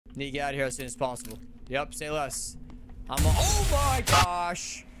Need to get out of here as soon as possible. Yep, say less. Oh my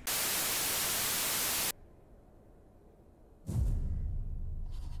gosh.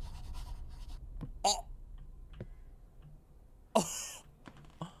 Oh. Oh.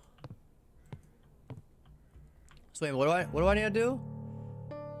 So wait, what do I need to do?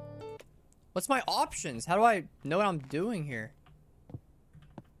 What's my options? How do I know what I'm doing here?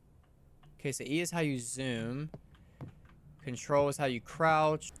 Okay, so E is how you zoom. Control is how you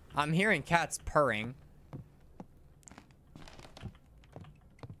crouch. I'm hearing cats purring.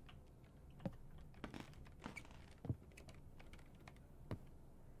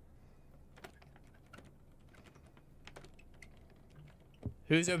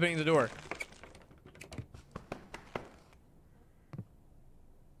 Who's opening the door?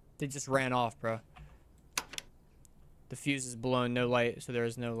 They just ran off, bro. The fuse is blown, no light, so there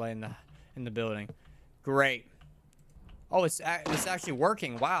is no light in the building. Great. Oh, it's actually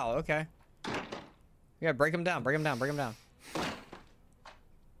working. Wow. Okay. Yeah, break them down. Break them down. Break them down.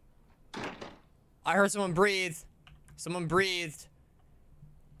 I heard someone breathe. Someone breathed.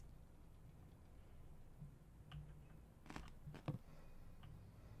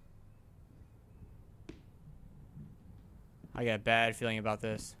 I got a bad feeling about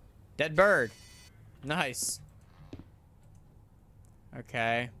this. Dead bird. Nice.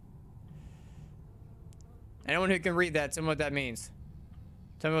 Okay. Anyone who can read that, tell me what that means.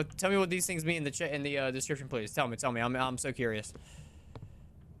 Tell me what these things mean in the description, please. Tell me. I'm so curious.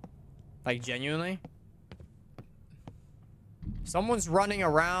 Like, genuinely? Someone's running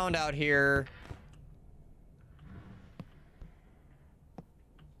around out here.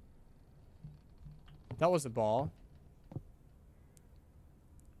 That was a ball.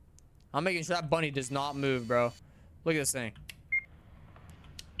 I'm making sure that bunny does not move, bro. Look at this thing.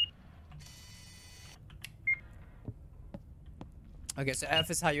 Okay, so F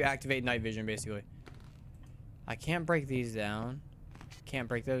is how you activate night vision, basically. I can't break these down. Can't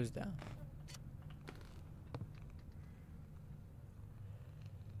break those down.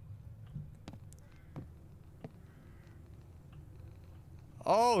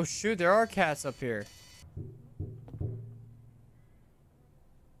 Oh, shoot, there are cats up here.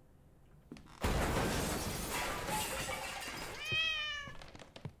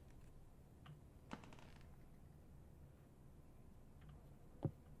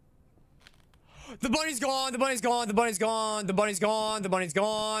 The bunny's gone. The bunny's gone. The bunny's gone. The bunny's gone. The bunny's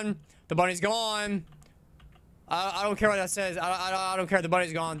gone. The bunny's gone. I don't care what that says. I don't care. The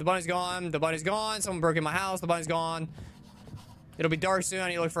bunny's gone. The bunny's gone. The bunny's gone. Someone broke in my house. The bunny's gone. It'll be dark soon. I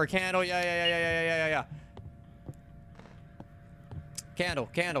need to look for a candle. Yeah. Candle.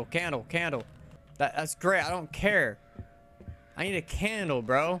 That's great. I don't care. I need a candle,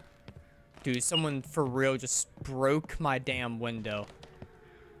 bro. Dude, someone for real just broke my damn window.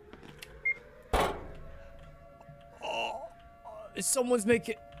 Oh, someone's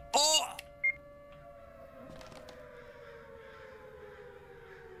making... Oh!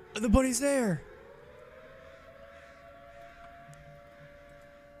 The bunny's there.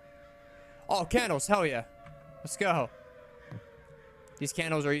 Oh, candles. Hell yeah. Let's go. These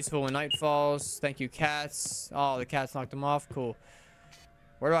candles are useful when night falls. Thank you, cats. Oh, the cats knocked them off. Cool.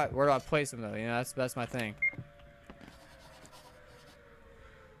 Where do I place them though? You know, that's my thing.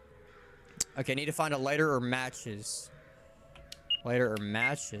 Okay, need to find a lighter or matches. Lighter or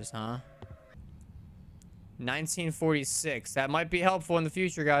matches, huh? 1946. That might be helpful in the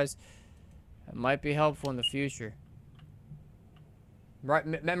future, guys. That might be helpful in the future. Right,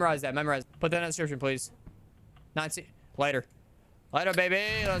 memorize that. Memorize. Put that in the description, please. 19. Lighter. Lighter, baby.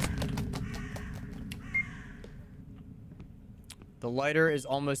 The lighter is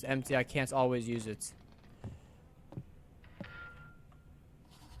almost empty. I can't always use it.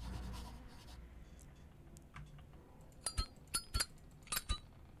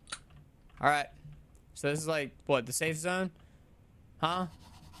 Alright. So this is like, what, the safe zone? Huh?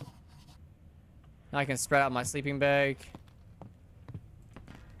 Now I can spread out my sleeping bag.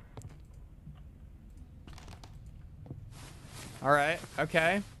 Alright,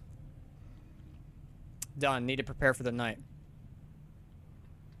 okay. Done. Need to prepare for the night.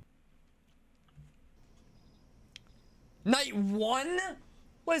 Night 1?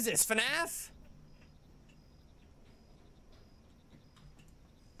 What is this, FNAF?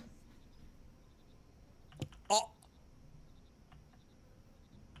 Oh.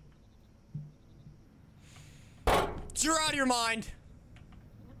 You're out of your mind.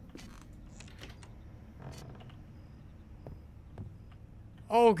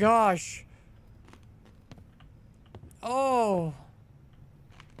 Oh gosh. Oh.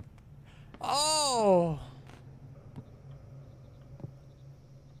 Oh.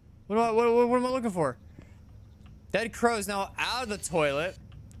 What am I looking for? Dead crows now out of the toilet.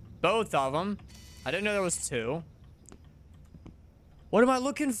 Both of them. I didn't know there was two. What am I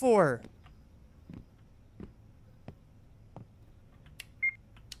looking for?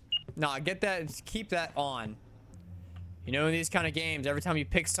 Nah, get that. Keep that on. You know, in these kind of games, every time you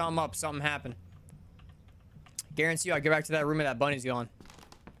pick something up, something happened. Guarantee you, I get back to that room and that bunny's gone.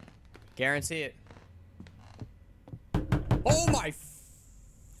 Guarantee it. Oh my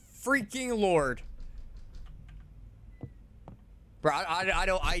freaking lord. Bro, I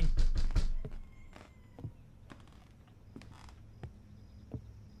don't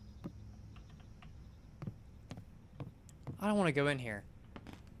want to go in here.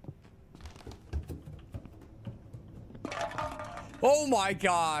 Oh my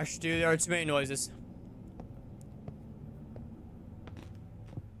gosh, dude, there are too many noises.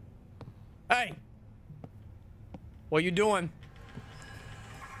 Hey! What you doing?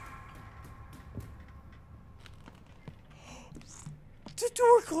 The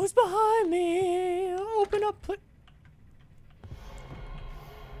door closed behind me. Open up, please.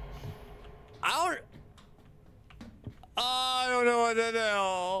 I don't know what to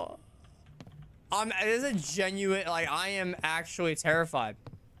do. It is a genuine, like, I am actually terrified.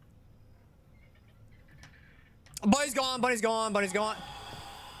 Bunny's gone, bunny's gone, bunny's gone.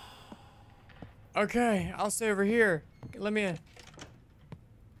 Okay, I'll stay over here. Let me in.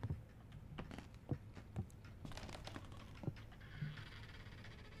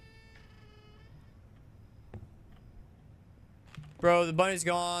 Bro, the bunny's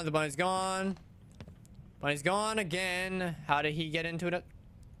gone, the bunny's gone. Bunny's gone again. How did he get into it?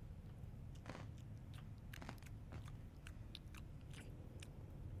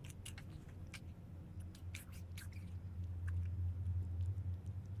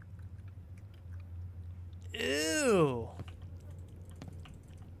 Ew.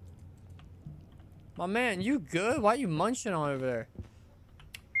 My man, you good? Why are you munching on over there?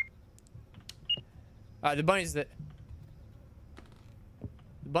 Alright, the bunny's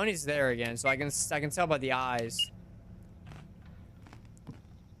there again, so I can tell by the eyes.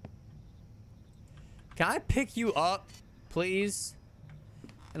 Can I pick you up, please?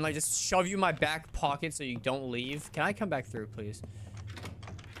 And like just shove you in my back pocket so you don't leave? Can I come back through, please?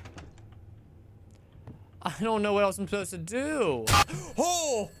 I don't know what else I'm supposed to do.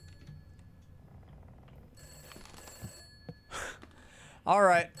 Oh! All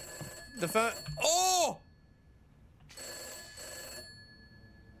right. The phone. Oh!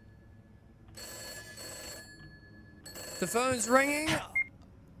 The phone's ringing.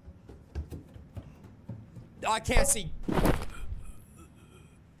 I can't see.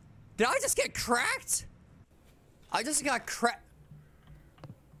 Did I just get cracked? I just got cracked.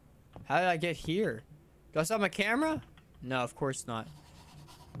 How did I get here? Do I still have my camera? No, of course not.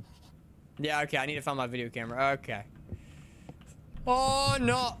 Yeah, okay, I need to find my video camera. Okay. Oh,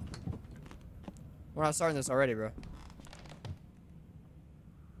 no. We're not starting this already, bro.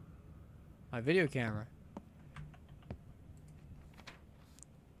 My video camera.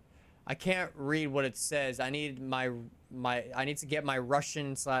 I can't read what it says. I need I need to get my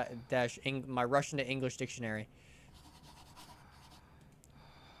Russian my Russian to English dictionary.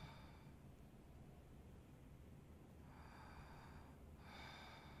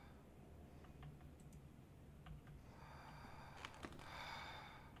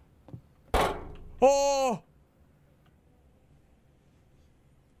 Oh!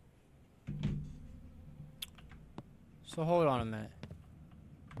 So hold on a minute.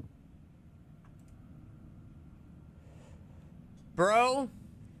 Bro?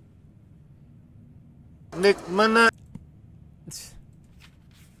 Nick,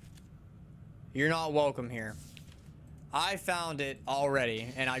 you're not welcome here. I found it already,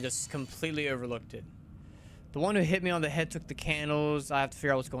 and I just completely overlooked it. The one who hit me on the head took the candles. I have to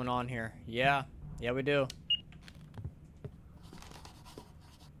figure out what's going on here. Yeah. Yeah, we do.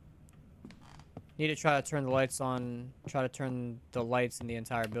 Need to try to turn the lights on. Try to turn the lights in the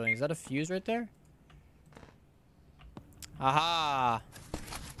entire building. Is that a fuse right there? Aha!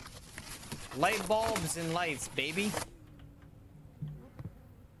 Light bulbs and lights, baby.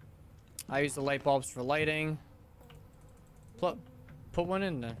 I use the light bulbs for lighting. Put one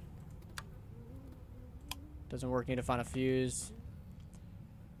in there. Doesn't work. Need to find a fuse.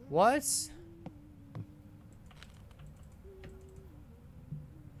 What?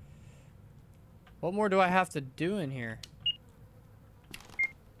 What more do I have to do in here?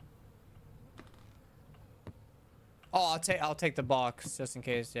 Oh, I'll take the box just in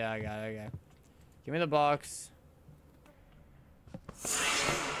case. Yeah, I got it. Okay. Give me the box.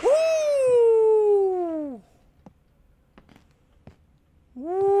 Woo!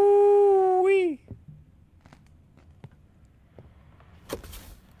 Woo!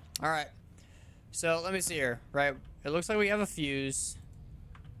 All right. So let me see here. Right. It looks like we have a fuse.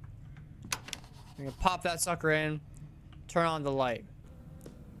 I'm gonna pop that sucker in. Turn on the light.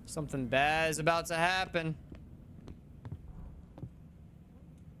 Something bad is about to happen.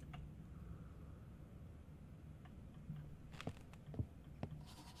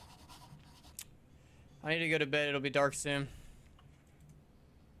 I need to go to bed. It'll be dark soon.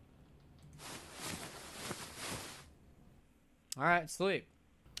 All right, sleep.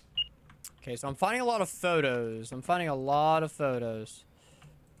 Okay, so I'm finding a lot of photos.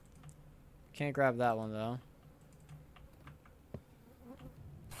 Can't grab that one, though.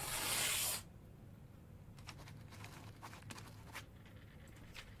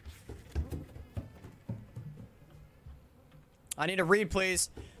 I need to read, please.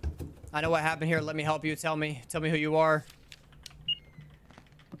 I know what happened here. Let me help you. Tell me who you are.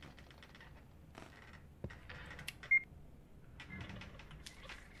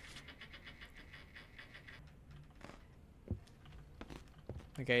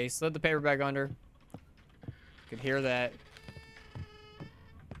 Okay, he slid the paper back under. Could hear that.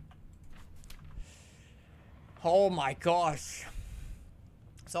 Oh my gosh.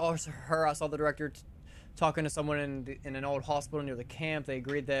 I saw her. I saw the director talking to someone in an old hospital near the camp. They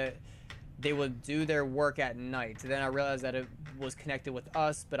agreed that they would do their work at night. Then I realized that it was connected with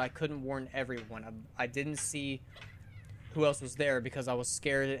us, but I couldn't warn everyone. I didn't see who else was there because I was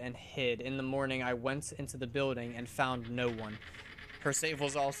scared and hid. In the morning, I went into the building and found no one. Her safe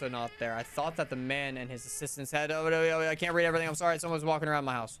was also not there. I thought that the man and his assistants had... Oh, I can't read everything. I'm sorry. Someone's walking around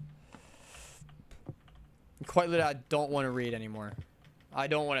my house. Quite literally, I don't want to read anymore. I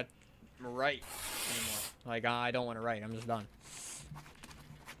don't want to write anymore. Like, I don't want to write. I'm just done.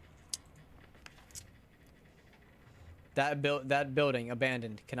 That building,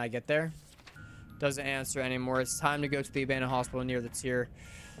 abandoned. Can I get there? Doesn't answer anymore. It's time to go to the abandoned hospital near the tier.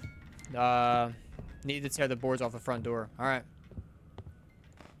 Need to tear the boards off the front door. All right.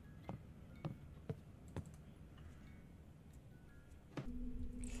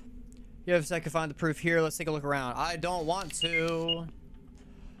 You have a second to find the proof here. Let's take a look around. I don't want to.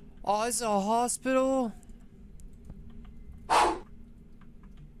 Oh, this is a hospital? I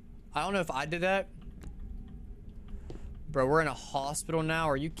don't know if I did that. Bro, we're in a hospital now.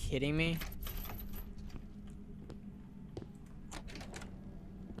 Are you kidding me?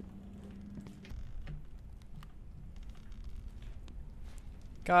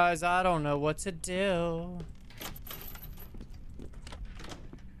 Guys, I don't know what to do.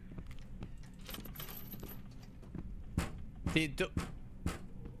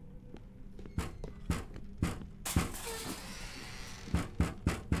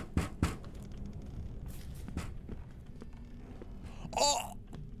 Oh!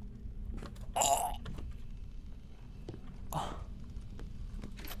 Oh! Oh.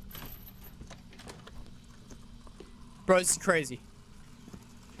 Bro, this is crazy.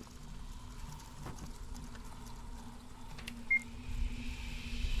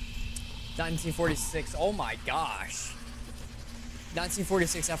 $1946. Oh my gosh.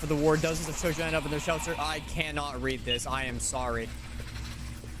 1946, after the war, dozens of children end up in their shelter. I cannot read this. I am sorry.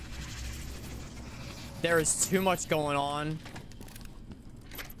 There is too much going on.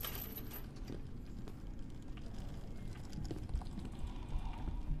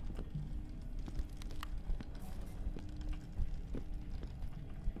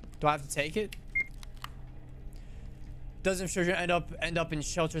 Do I have to take it? Dozens of children end up in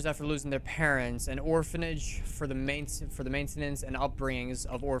shelters after losing their parents. An orphanage for the maintenance and upbringings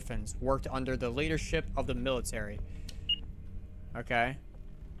of orphans, worked under the leadership of the military. Okay.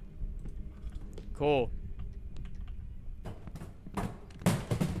 Cool.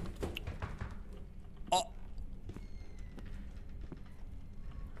 Oh. All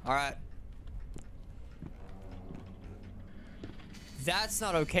right. That's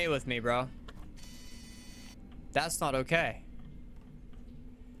not okay with me, bro. That's not okay.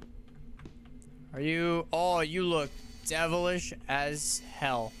 Are you... Oh, you look devilish as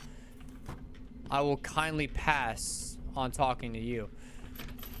hell. I will kindly pass on talking to you.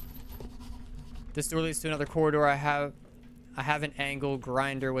 This door leads to another corridor. I have an angle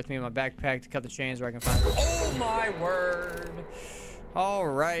grinder with me in my backpack to cut the chains where I can find... Oh my word. All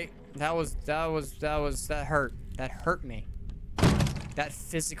right. That hurt. That hurt me. That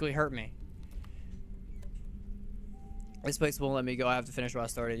physically hurt me. This place won't let me go. I have to finish what I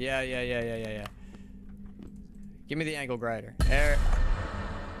started. Yeah. Give me the angle grinder. There.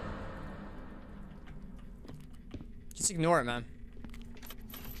 Just ignore it, man.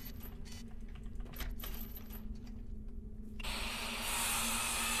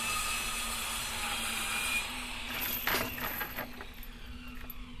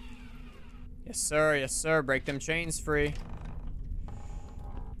 Yes, sir. Yes, sir. Break them chains free.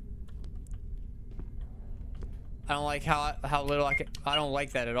 I don't like how little I can. I don't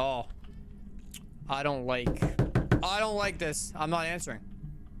like that at all. I don't like this. I'm not answering.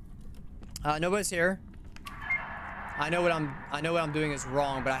 Nobody's here. I know what I'm doing is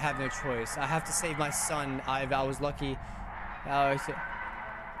wrong, but I have no choice. I have to save my son. I was lucky.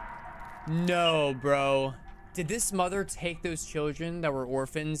 No, bro. Did this mother take those children that were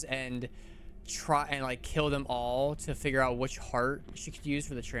orphans and try and like kill them all to figure out which heart she could use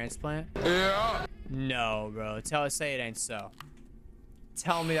for the transplant? Yeah. No, bro. Say it ain't so.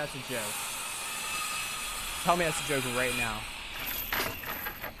 Tell me that's a joke. Tell me that's a joke right now.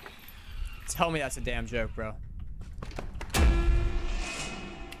 Tell me that's a damn joke, bro.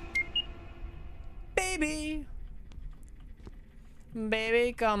 Baby.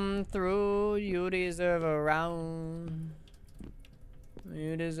 Baby, come through. You deserve a round.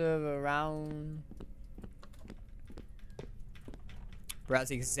 You deserve a round. Bro,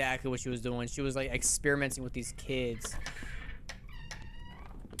 that's exactly what she was doing. She was like experimenting with these kids.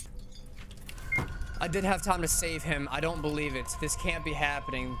 I did have time to save him. I don't believe it. This can't be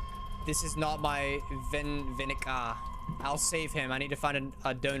happening. This is not my Vinica. I'll save him. I need to find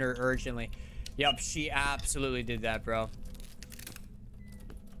a donor urgently. Yep, she absolutely did that, bro.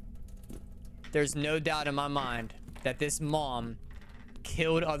 There's no doubt in my mind that this mom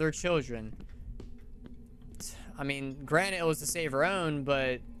killed other children. I mean, granted it was to save her own,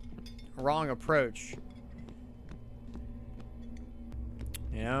 but wrong approach.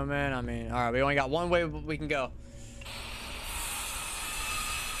 You know, man, I mean, all right, we only got one way we can go.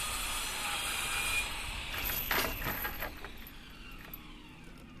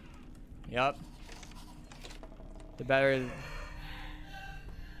 Yep. The better...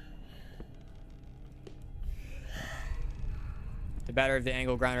 The better if the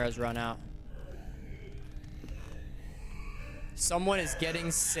angle grinder has run out. Someone is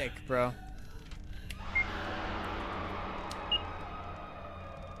getting sick, bro.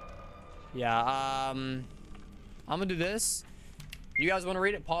 Yeah, I'm gonna do this. You guys want to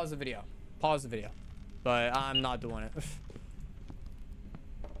read it? Pause the video. Pause the video. But I'm not doing it.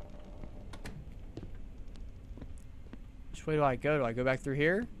 Which way do I go? Do I go back through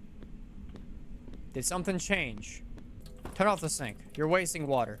here? Did something change? Turn off the sink. You're wasting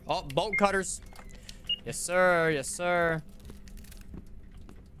water. Oh, bolt cutters. Yes, sir. Yes, sir.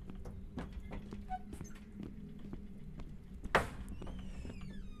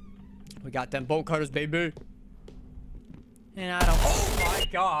 We got them bolt cutters, baby. And I don't... Oh, my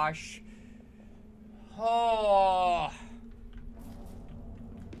gosh. Oh.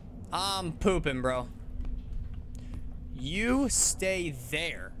 I'm pooping, bro. You stay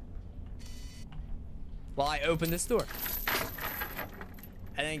there while I open this door.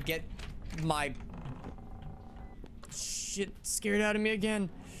 And then get my shit scared out of me again.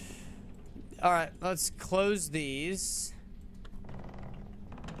 Alright, let's close these.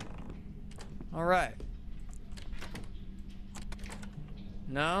 Alright.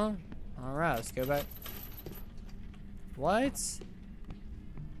 No? Alright, let's go back. What?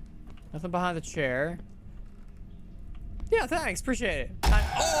 Nothing behind the chair. Yeah, thanks. Appreciate it.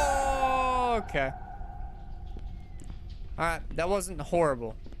 Oh, okay. Alright, that wasn't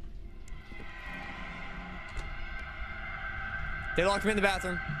horrible. They locked me in the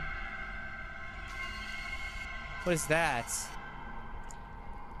bathroom. What is that?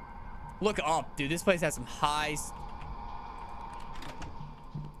 Look up, dude. This place has some high... This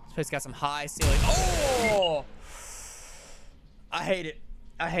place got some high ceiling. Oh! I hate it.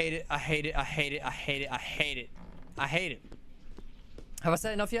 I hate it. I hate it. I hate it. I hate it. I hate it. I hate it. Have I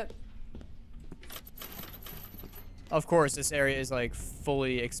said enough yet? Of course, this area is like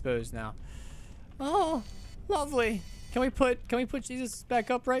fully exposed now. Oh, lovely. Can we put Jesus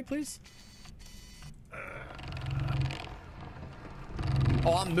back upright, please?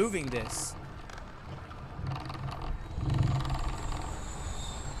 Oh, I'm moving this.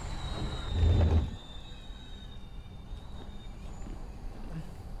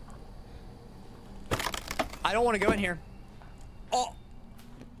 I don't want to go in here. Oh.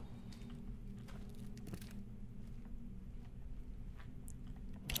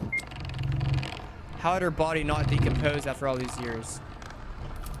 How had her body not decomposed after all these years?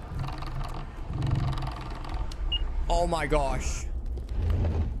 Oh my gosh.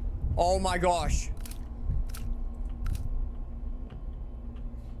 Oh my gosh.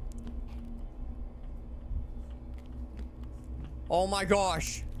 Oh my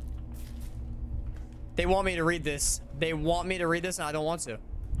gosh. They want me to read this. They want me to read this and I don't want to.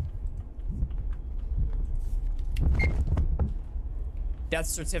 Death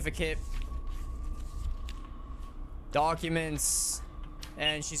certificate. Documents.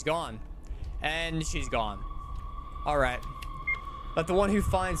 And she's gone. And she's gone. Alright. Let the one who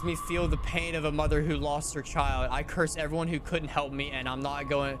finds me feel the pain of a mother who lost her child. I curse everyone who couldn't help me, and I'm not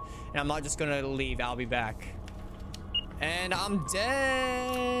just gonna leave. I'll be back. And I'm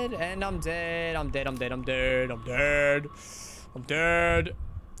dead. And I'm dead. I'm dead. I'm dead. I'm dead. I'm dead. I'm dead.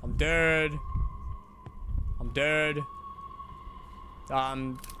 I'm dead. I'm dead.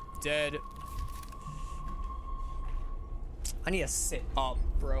 I'm dead. I need to sit up,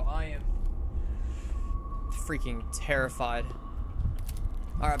 bro. I am freaking terrified.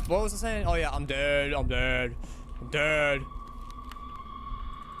 Alright, what was I saying? Oh yeah, I'm dead. I'm dead. I'm dead.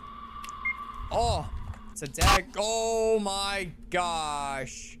 Oh, it's a dag. Oh my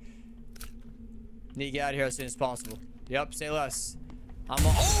gosh. Need to get out of here as soon as possible. Yep, say less.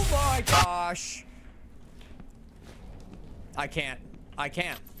 Oh my gosh. I can't. I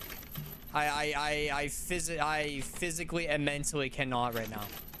can't. I physically and mentally cannot right now.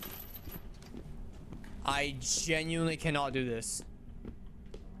 I genuinely cannot do this.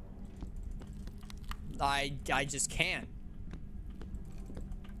 I just can't.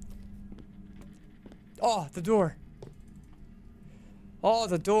 Oh, the door. Oh,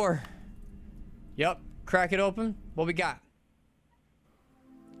 the door. Yep. Crack it open. What we got?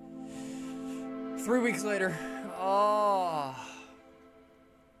 3 weeks later. Oh.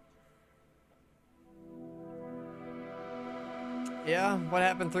 Yeah, what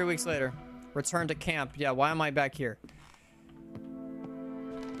happened 3 weeks later? Return to camp. Yeah, why am I back here?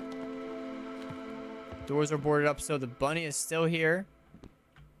 Doors are boarded up, so the bunny is still here.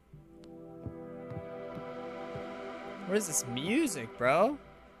 What is this music, bro?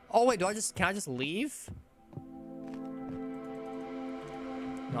 Oh wait, can I just leave?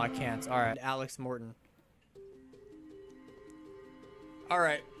 No, I can't. Alright, Alex Morton.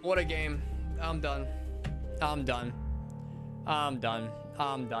 Alright, what a game. I'm done. I'm done. I'm done.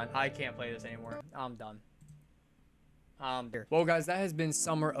 I'm done. I can't play this anymore. I'm done. Here. Well, guys, that has been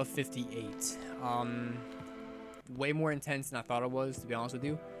Summer of 58. Way more intense than I thought it was, to be honest with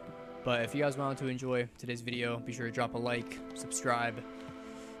you. But if you guys wanted to enjoy today's video, be sure to drop a like, subscribe,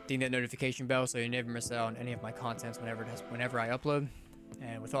 ding that notification bell so you never miss out on any of my contents whenever I upload.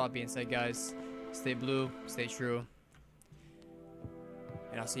 And with all that being said, guys, stay blue, stay true,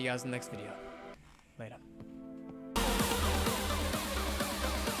 and I'll see you guys in the next video.